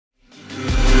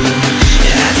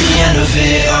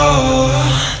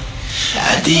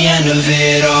the end of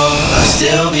it all, I'll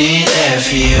still be there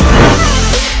for you.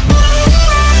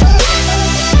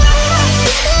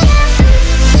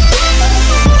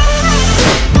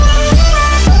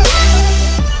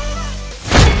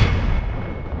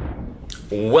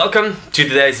 Welcome to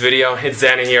today's video. It's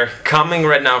Danny here, coming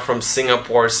right now from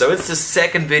Singapore. So it's the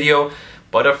second video,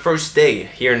 but our first day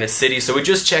here in the city. So we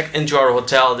just checked into our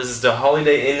hotel. This is the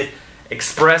Holiday Inn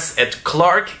Express at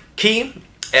Clarke Quay.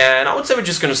 And I would say we're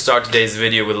just gonna start today's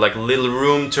video with like a little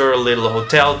room tour, a little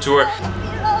hotel tour.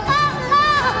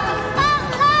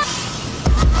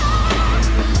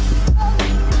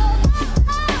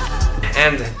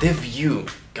 And the view.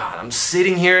 God, I'm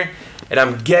sitting here and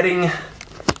I'm getting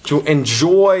to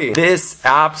enjoy this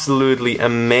absolutely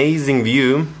amazing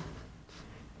view.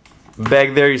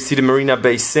 Back there you see the Marina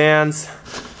Bay Sands.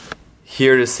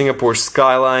 Here the Singapore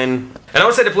skyline. And I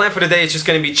would say the plan for today is just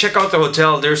going to be check out the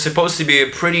hotel. There's supposed to be a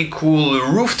pretty cool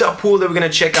rooftop pool that we're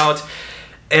going to check out.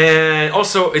 And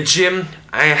also a gym.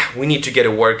 We need to get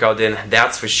a workout in,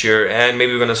 that's for sure. And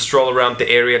maybe we're going to stroll around the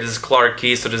area. This is Clarke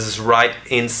Quay, so this is right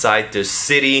inside the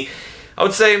city. I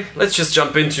would say, let's just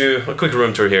jump into a quick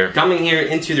room tour here. Coming here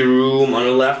into the room, on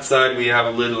the left side we have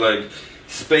a little like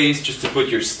space just to put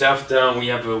your stuff down. We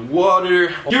have a water.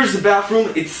 Here's the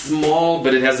bathroom. It's small,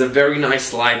 but it has a very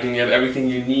nice lighting. You have everything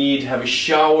you need. Have a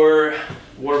shower,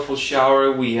 waterfall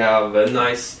shower. We have a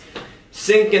nice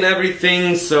sink and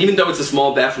everything. So even though it's a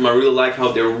small bathroom, I really like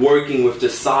how they're working with the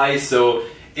size. So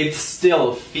it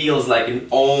still feels like an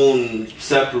own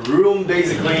separate room,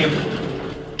 basically.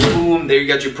 Boom, there you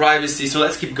got your privacy. So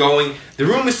let's keep going. The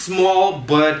room is small,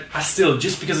 but still,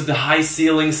 just because of the high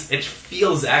ceilings, it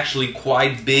feels actually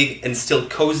quite big and still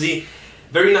cozy.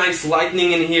 Very nice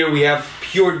lighting in here. We have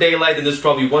pure daylight, and this is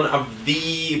probably one of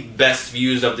the best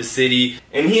views of the city.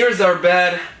 And here's our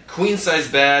bed, queen size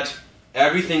bed,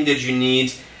 everything that you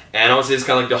need. And also it's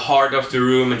kind of like the heart of the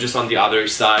room. And just on the other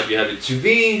side, we have a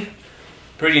TV,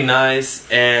 pretty nice.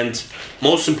 And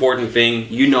most important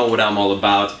thing, you know what I'm all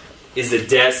about, is a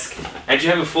desk. And you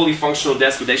have a fully functional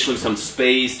desk with actually some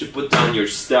space to put down your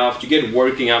stuff, to get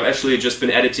working. I've actually just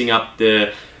been editing up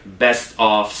the best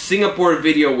of Singapore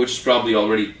video, which is probably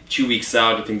already 2 weeks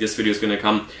out. I think this video is gonna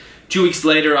come 2 weeks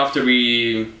later after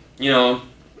we, you know,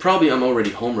 probably I'm already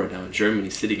home right now in Germany,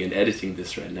 sitting and editing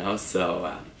this right now. So,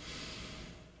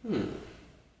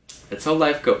 that's how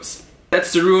life goes.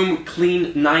 That's the room,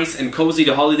 clean, nice and cozy,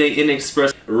 the Holiday Inn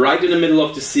Express, right in the middle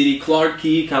of the city, Clarke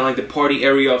Quay, kind of like the party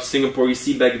area of Singapore you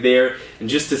see back there, and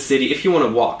just the city. If you want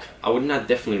to walk, I would not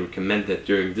definitely recommend that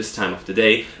during this time of the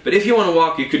day, but if you want to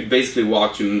walk, you could basically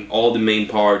walk to all the main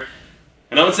part.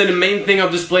 And I would say the main thing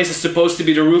of this place is supposed to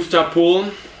be the rooftop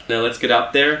pool. Now let's get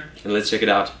up there and let's check it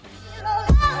out.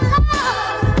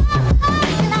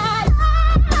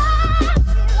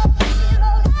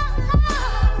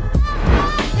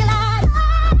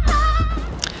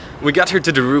 We got here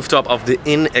to the rooftop of the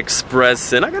Inn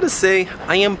Express, and I gotta say,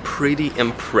 I am pretty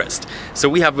impressed. So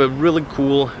we have a really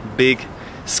cool big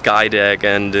sky deck,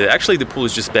 and actually the pool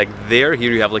is just back there.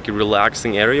 Here you have like a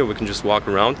relaxing area, we can just walk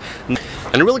around. And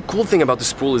the really cool thing about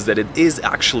this pool is that it is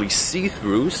actually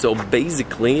see-through, so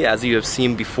basically, as you have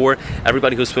seen before,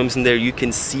 everybody who swims in there, you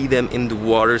can see them in the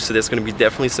water, so there's gonna be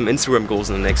definitely some Instagram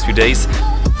goals in the next few days.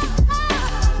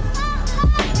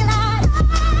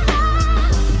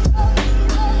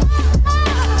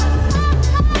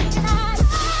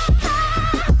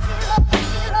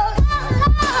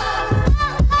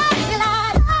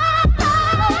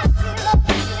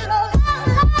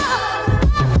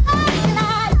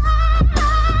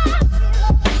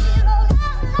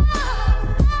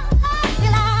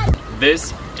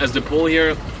 This is the pool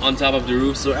here on top of the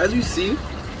roof, so as you see,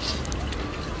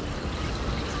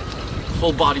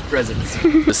 full body presence.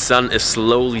 The sun is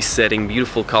slowly setting,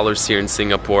 beautiful colors here in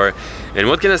Singapore. And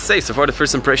what can I say, so far the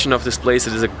first impression of this place,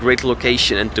 it is a great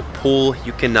location, and the pool,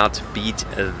 you cannot beat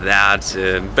that.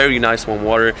 Very nice warm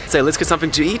water. So let's get something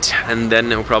to eat, and then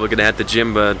we're probably gonna head to the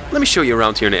gym, but let me show you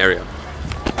around here in the area.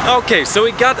 Okay, so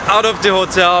we got out of the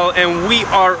hotel and we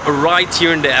are right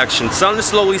here in the action. Sun is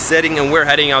slowly setting and we're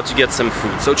heading out to get some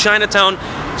food. So Chinatown,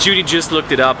 Judy just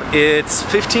looked it up. It's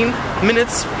 15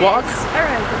 minutes walk.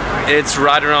 It's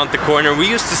right around the corner. We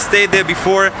used to stay there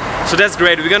before, so that's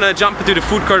great. We're gonna jump into the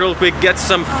food court real quick, get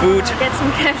some food. Get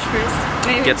some cash first,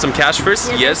 maybe. Get some cash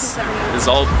first, yes. It's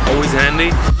always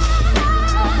handy.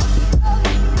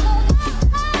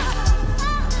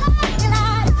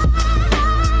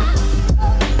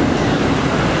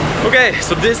 Okay,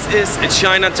 so this is a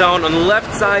Chinatown. On the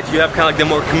left side you have kind of like the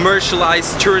more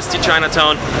commercialized, touristy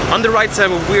Chinatown. On the right side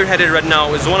where we're headed right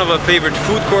now is one of our favorite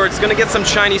food courts. Gonna get some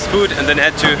Chinese food and then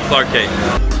head to Clarke Quay.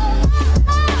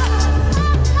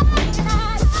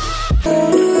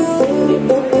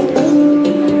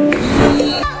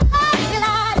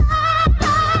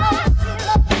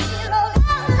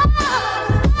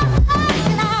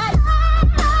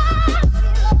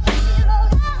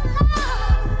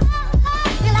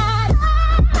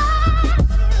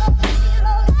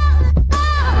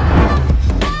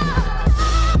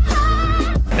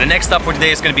 stop for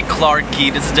today is going to be Clarke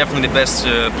Quay. This is definitely the best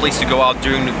place to go out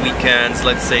during the weekends.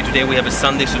 Let's say today we have a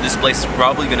Sunday, so this place is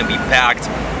probably going to be packed.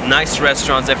 Nice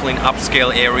restaurants, definitely an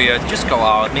upscale area. Just go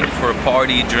out, maybe for a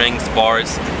party, drinks,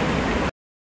 bars.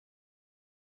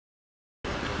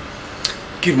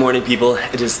 Good morning, people.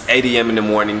 It is 8 AM in the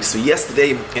morning. So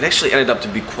yesterday it actually ended up to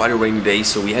be quite a rainy day,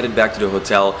 so we headed back to the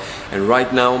hotel, and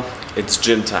right now it's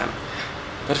gym time.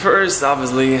 But first,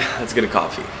 obviously, let's get a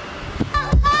coffee.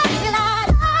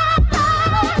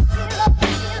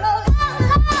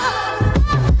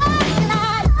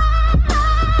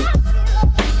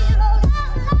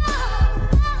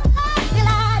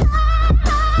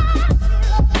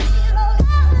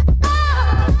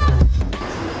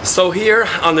 So here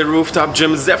on the rooftop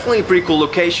gym is definitely a pretty cool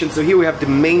location. So here we have the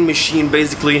main machine.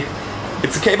 Basically,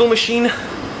 it's a cable machine,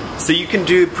 so you can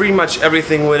do pretty much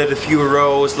everything with it. A few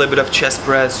rows, a little bit of chest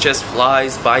press, chest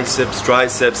flies, biceps,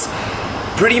 triceps.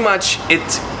 Pretty much it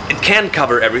can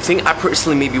cover everything. I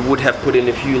personally maybe would have put in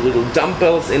a few little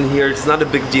dumbbells in here. It's not a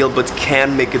big deal, but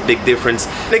can make a big difference.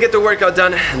 They get the workout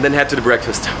done and then head to the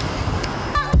breakfast.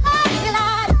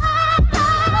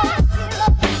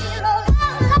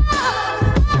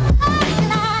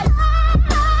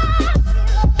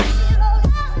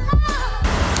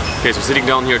 Okay, so sitting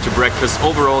down here to breakfast.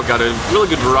 Overall, got a really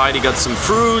good variety. Got some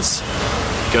fruits,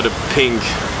 got a pink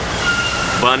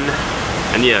bun,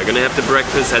 and yeah, gonna have the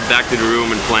breakfast, head back to the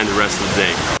room, and plan the rest of the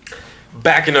day.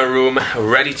 Back in our room,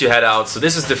 ready to head out. So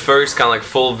this is the first kind of like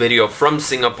full video from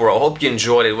Singapore. I hope you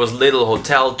enjoyed it. It was a little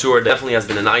hotel tour. Definitely has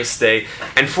been a nice day.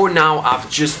 And for now, I've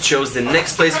just chose the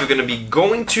next place we're gonna be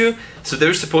going to. So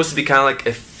there's supposed to be kind of like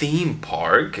a theme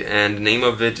park, and the name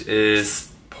of it is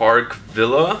Park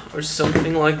Villa or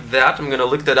something like that. I'm gonna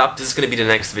look that up. This is gonna be the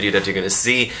next video that you're gonna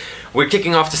see. We're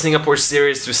kicking off the Singapore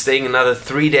series. We're staying another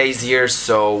 3 days here.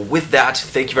 So with that,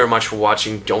 thank you very much for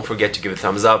watching. Don't forget to give it a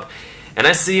thumbs up, and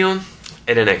I see you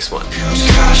in the next one.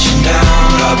 Crashing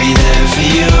down, I'll be there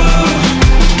for you.